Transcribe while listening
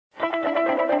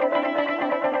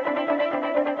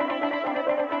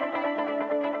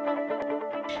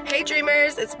Hey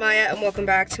dreamers, it's Maya and welcome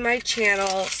back to my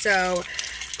channel. So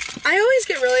I always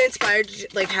get really inspired to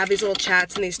like have these little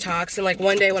chats and these talks, and like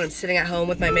one day when I'm sitting at home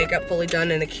with my makeup fully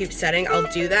done in a cute setting, I'll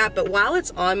do that. But while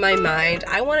it's on my mind,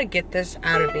 I want to get this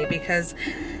out of me because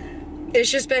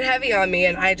it's just been heavy on me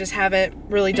and I just haven't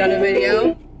really done a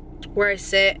video where I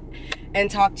sit and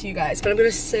talk to you guys. But I'm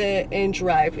gonna sit and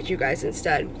drive with you guys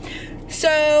instead.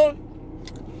 So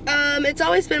it's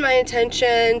always been my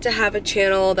intention to have a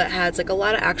channel that has like a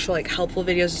lot of actual like helpful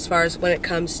videos as far as when it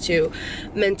comes to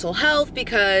mental health,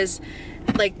 because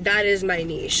like that is my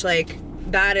niche. Like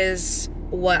that is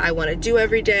what I want to do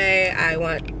every day. I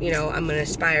want, you know, I'm an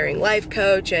aspiring life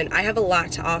coach and I have a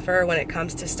lot to offer when it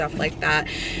comes to stuff like that.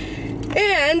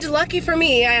 And lucky for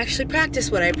me, I actually practice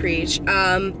what I preach.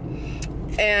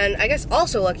 And I guess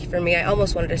also lucky for me, I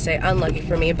almost wanted to say unlucky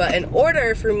for me, but in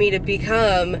order for me to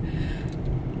become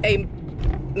a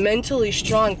mentally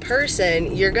strong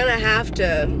person, you're gonna have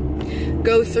to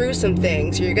go through some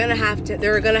things. There are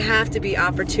gonna have to be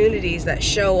opportunities that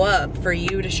show up for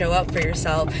you to show up for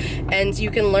yourself, and you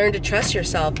can learn to trust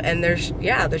yourself. And there's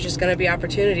just gonna be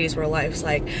opportunities where life's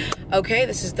like, okay,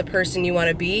 this is the person you want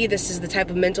to be, this is the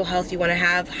type of mental health you want to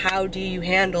have. How do you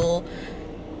handle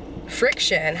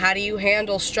friction? How do you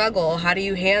handle struggle? How do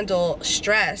you handle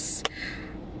stress,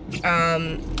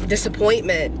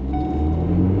 disappointment,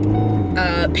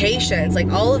 patience,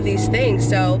 like all of these things.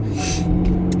 So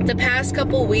the past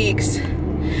couple weeks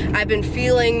I've been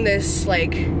feeling this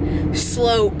like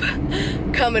slope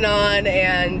coming on,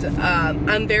 and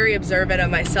I'm very observant of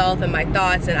myself and my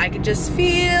thoughts, and I could just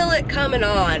feel it coming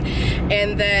on.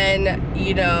 And then,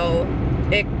 you know,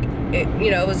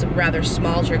 it was a rather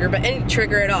small trigger, but any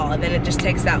trigger at all, and then it just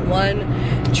takes that one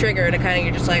trigger to kind of,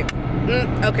 you're just like,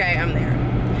 okay, I'm there.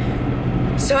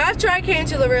 So after I came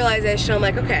to the realization, I'm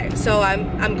like, okay, so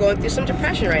I'm going through some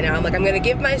depression right now. I'm like, I'm gonna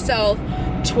give myself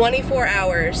 24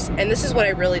 hours, and this is what I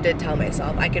really did tell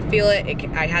myself. I could feel it,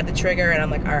 I had the trigger, and I'm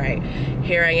like, all right,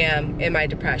 here I am in my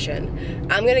depression.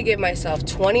 I'm gonna give myself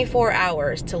 24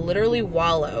 hours to literally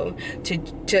wallow,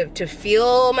 to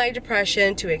feel my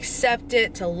depression, to accept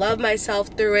it, to love myself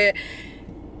through it,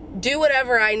 do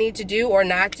whatever I need to do or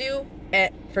not do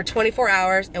for 24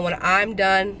 hours, and when I'm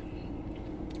done,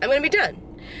 I'm gonna be done.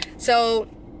 So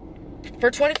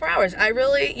for 24 hours, I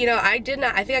really, you know, I think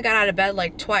I got out of bed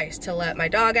like twice to let my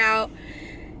dog out,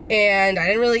 and I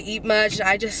didn't really eat much.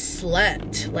 I just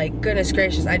slept, like goodness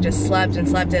gracious, I just slept and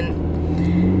slept, and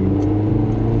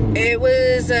it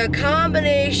was a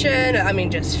combination, I mean,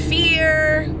 just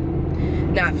fear,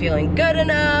 not feeling good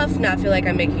enough, not feel like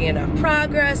I'm making enough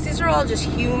progress. These are all just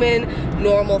human,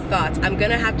 normal thoughts. I'm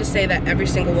gonna have to say that every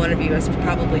single one of you has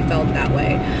probably felt that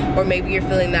way, or maybe you're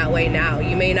feeling that way now.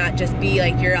 You may not just be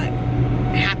like, you're like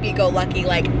happy-go-lucky,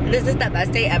 like this is the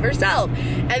best day ever self,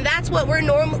 and that's what we're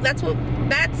normal. That's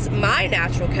my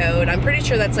natural code. I'm pretty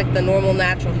sure that's like the normal,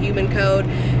 natural human code,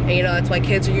 and you know, that's why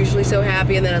kids are usually so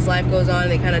happy, and then as life goes on,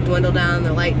 they kind of dwindle down,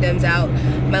 the light dims out.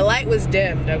 My light was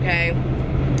dimmed, okay?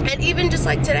 And even just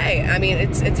like today, I mean,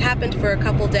 it's happened for a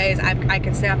couple days. I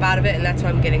can snap out of it, and that's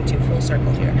what I'm getting to, full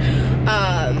circle here.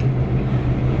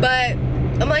 But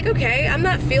I'm like, okay, I'm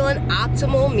not feeling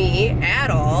optimal me at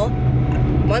all.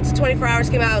 Once the 24 hours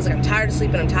came out, I was like, I'm tired of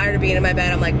sleeping, I'm tired of being in my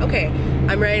bed. I'm like, okay,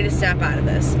 I'm ready to snap out of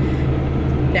this.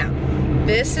 Now,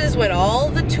 this is when all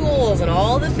the tools and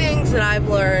all the things that I've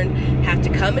learned have to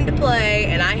come into play,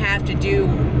 and I have to do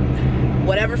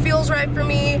whatever feels right for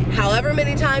me, however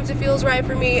many times it feels right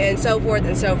for me, and so forth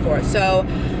and so forth. So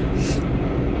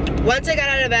once I got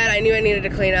out of bed, I knew I needed to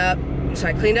clean up. So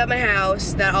I cleaned up my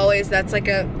house. That's like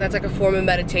a form of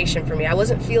meditation for me. I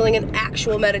wasn't feeling an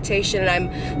actual meditation, and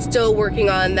I'm still working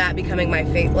on that becoming my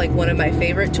one of my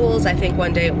favorite tools. I think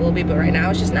one day it will be, but right now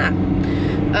it's just not.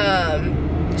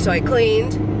 So I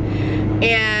cleaned.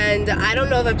 And I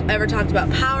don't know if I've ever talked about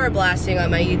power blasting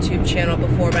on my YouTube channel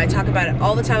before, but I talk about it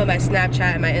all the time on my Snapchat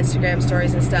and my Instagram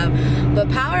stories and stuff. But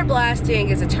power blasting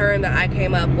is a term that I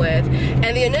came up with,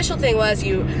 and the initial thing was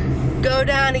you go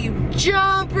down and you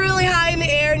jump really high in the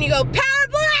air and you go, power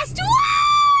blast,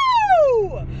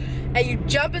 woo! And you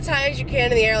jump as high as you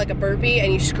can in the air like a burpee,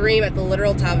 and you scream at the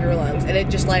literal top of your lungs, and it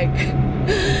just like,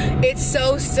 it's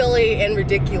so silly and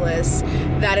ridiculous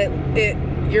that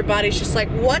your body's just like,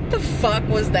 what the fuck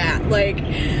was that? Like,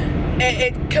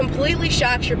 it completely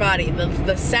shocks your body.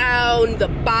 The sound, the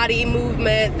body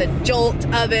movement, the jolt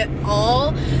of it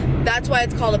all. That's why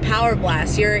it's called a power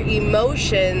blast. Your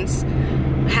emotions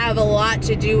have a lot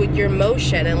to do with your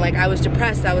motion. And like, I was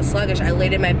depressed, I was sluggish, I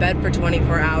laid in my bed for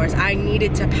 24 hours. I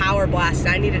needed to power blast,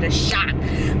 I needed a shock.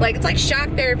 Like, it's like shock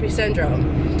therapy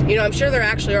syndrome. You know, I'm sure there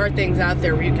actually are things out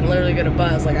there where you can literally get a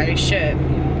buzz. Like, I shit,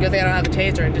 good thing I don't have a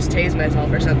taser and just tase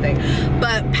myself or something.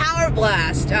 But power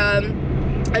blast,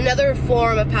 another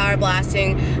form of power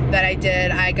blasting that I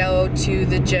did, I go to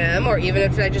the gym, or even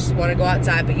if I just want to go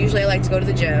outside, but usually I like to go to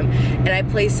the gym, and I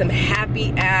play some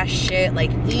happy ass shit like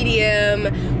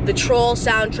EDM, the Troll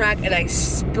soundtrack, and I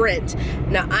sprint.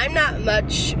 Now, I'm not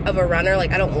much of a runner.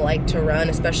 Like, I don't like to run,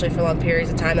 especially for long periods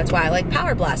of time. That's why I like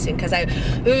power blasting, because I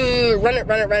run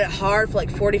it hard for like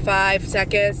 45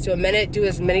 seconds to a minute, do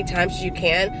as many times as you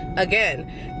can.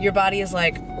 Again, your body is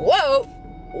like, whoa,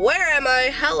 where am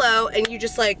I? Hello. And you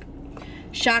just like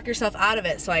shock yourself out of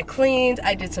it. So I cleaned,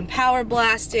 I did some power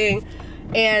blasting,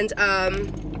 and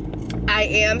I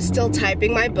am still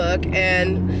typing my book,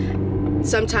 and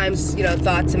sometimes, you know,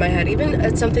 thoughts in my head, even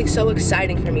it's something so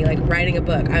exciting for me, like writing a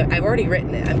book. I've already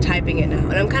written it, I'm typing it now,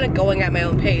 and I'm kind of going at my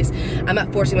own pace. I'm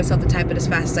not forcing myself to type it as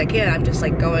fast as I can, I'm just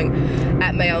like going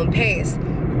at my own pace.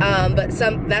 But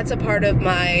that's a part of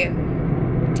my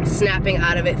snapping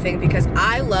out of it thing, because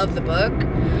I love the book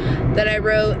that I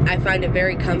wrote. I find it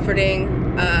very comforting.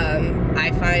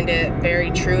 I find it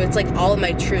very true. It's like all of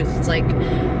my truth. It's like,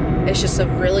 it's just a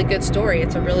really good story.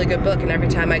 It's a really good book, and every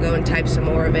time I go and type some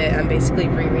more of it, I'm basically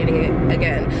rereading it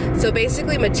again. So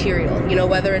basically material, you know,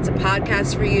 whether it's a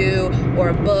podcast for you, or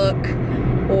a book,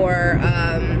 or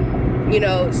you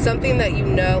know, something that you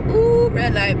know, ooh,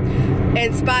 red light,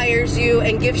 inspires you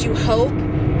and gives you hope,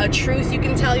 a truth you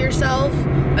can tell yourself,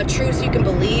 a truth you can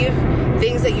believe,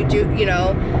 things that you do, you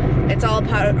know, it's all a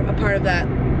part of that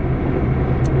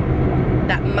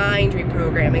mind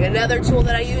reprogramming. Another tool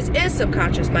that I use is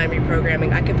subconscious mind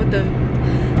reprogramming. I can put the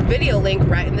video link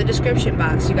right in the description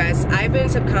box. You guys, I've been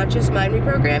subconscious mind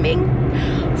reprogramming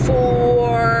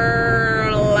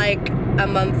for like a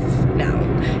month now,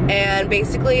 and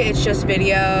basically it's just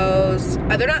videos.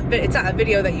 It's not a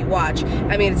video that you watch.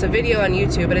 I mean, it's a video on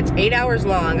YouTube, but it's 8 hours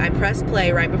long. I press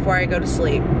play right before I go to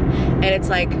sleep, and it's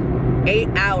like 8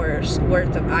 hours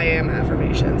worth of I am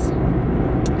affirmations.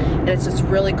 And it's this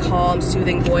really calm,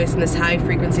 soothing voice and this high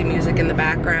frequency music in the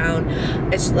background.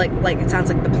 It's like it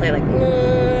sounds like the plane, like,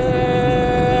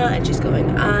 and she's going,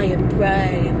 I am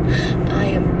brave, I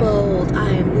am bold,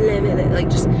 I am limited. Like,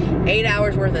 just 8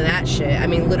 hours worth of that shit. I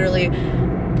mean, literally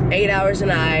 8 hours a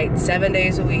night, 7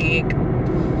 days a week.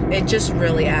 It just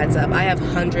really adds up. I have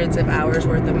hundreds of hours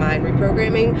worth of mind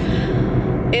reprogramming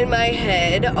in my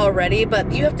head already,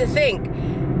 but you have to think,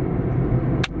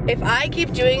 if I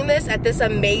keep doing this at this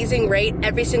amazing rate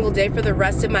every single day for the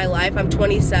rest of my life, I'm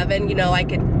 27, you know, I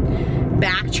could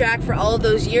backtrack for all of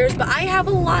those years, but I have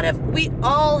we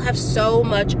all have so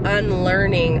much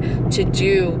unlearning to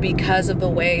do because of the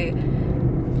way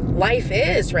life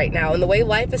is right now and the way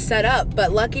life is set up.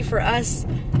 But lucky for us,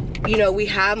 you know, we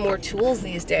have more tools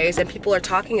these days, and people are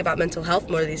talking about mental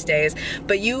health more these days,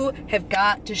 but you have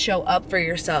got to show up for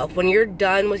yourself. When you're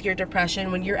done with your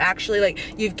depression, when you're actually like,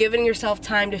 you've given yourself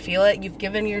time to feel it, you've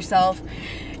given yourself,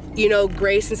 you know,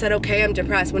 grace and said, okay, I'm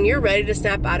depressed. When you're ready to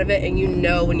snap out of it, and you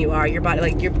know when you are, your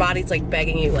body's like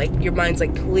begging you, like your mind's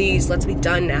like, please, let's be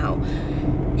done now.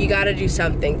 You gotta do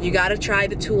something. You gotta try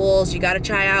the tools, you gotta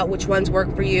try out which ones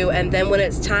work for you, and then when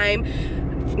it's time,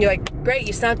 you're like, great,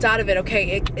 you snapped out of it,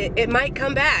 okay, it might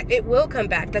come back, it will come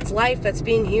back, that's life, that's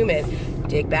being human.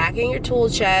 Dig back in your tool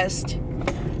chest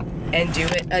and do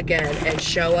it again, and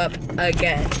show up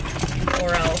again,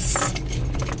 or else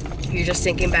you're just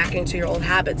sinking back into your old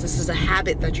habits. This is a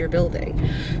habit that you're building.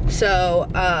 So,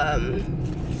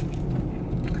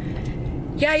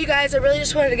 yeah, you guys, I really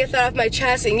just wanted to get that off my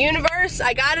chest. And universe,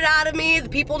 I got it out of me. The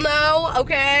people know,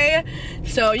 okay?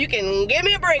 So you can give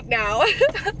me a break now.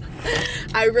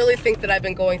 I really think that I've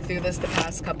been going through this the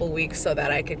past couple weeks so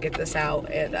that I could get this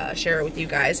out and share it with you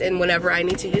guys. And whenever I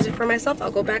need to use it for myself,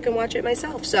 I'll go back and watch it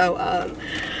myself. So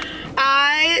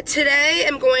I today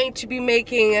am going to be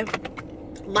making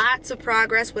lots of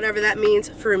progress, whatever that means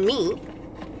for me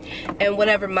and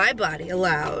whatever my body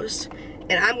allows.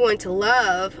 And I'm going to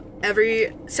love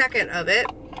every second of it.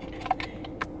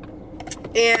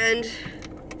 And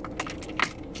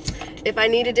if I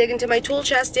need to dig into my tool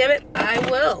chest, damn it, I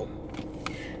will.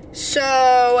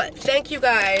 So thank you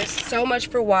guys so much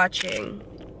for watching.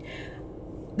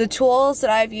 The tools that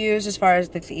I've used as far as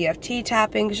the EFT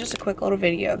tapping is just a quick little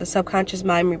video. The subconscious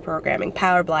mind reprogramming,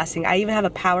 power blasting. I even have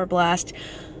a power blast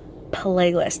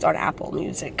playlist on Apple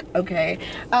Music, okay?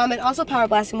 And also power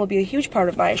blasting will be a huge part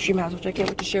of my stream house, which I can't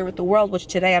wait to share with the world, which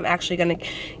today I'm actually gonna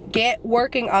get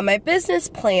working on my business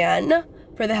plan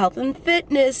for for the health and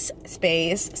fitness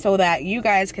space so that you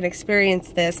guys can experience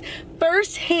this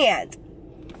firsthand.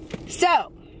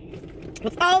 So,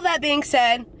 with all that being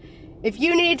said, if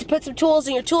you need to put some tools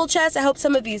in your tool chest, I hope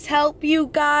some of these help you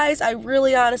guys. I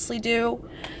really honestly do.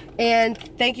 And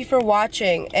thank you for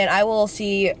watching. And I will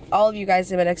see all of you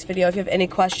guys in my next video. If you have any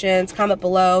questions, comment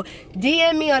below.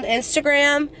 DM me on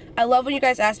Instagram. I love when you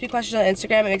guys ask me questions on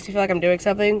Instagram. It makes me feel like I'm doing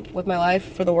something with my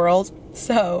life for the world.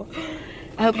 So,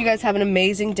 I hope you guys have an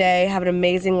amazing day. Have an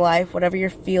amazing life. Whatever you're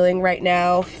feeling right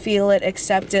now, feel it,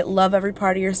 accept it, love every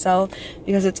part of yourself.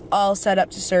 Because it's all set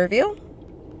up to serve you.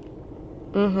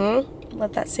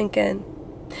 Let that sink in.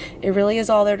 It really is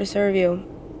all there to serve you.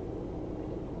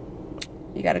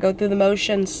 You gotta go through the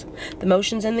motions. The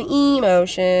motions and the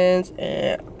emotions.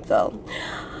 So,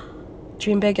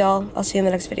 dream big, y'all. I'll see you in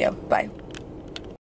the next video. Bye.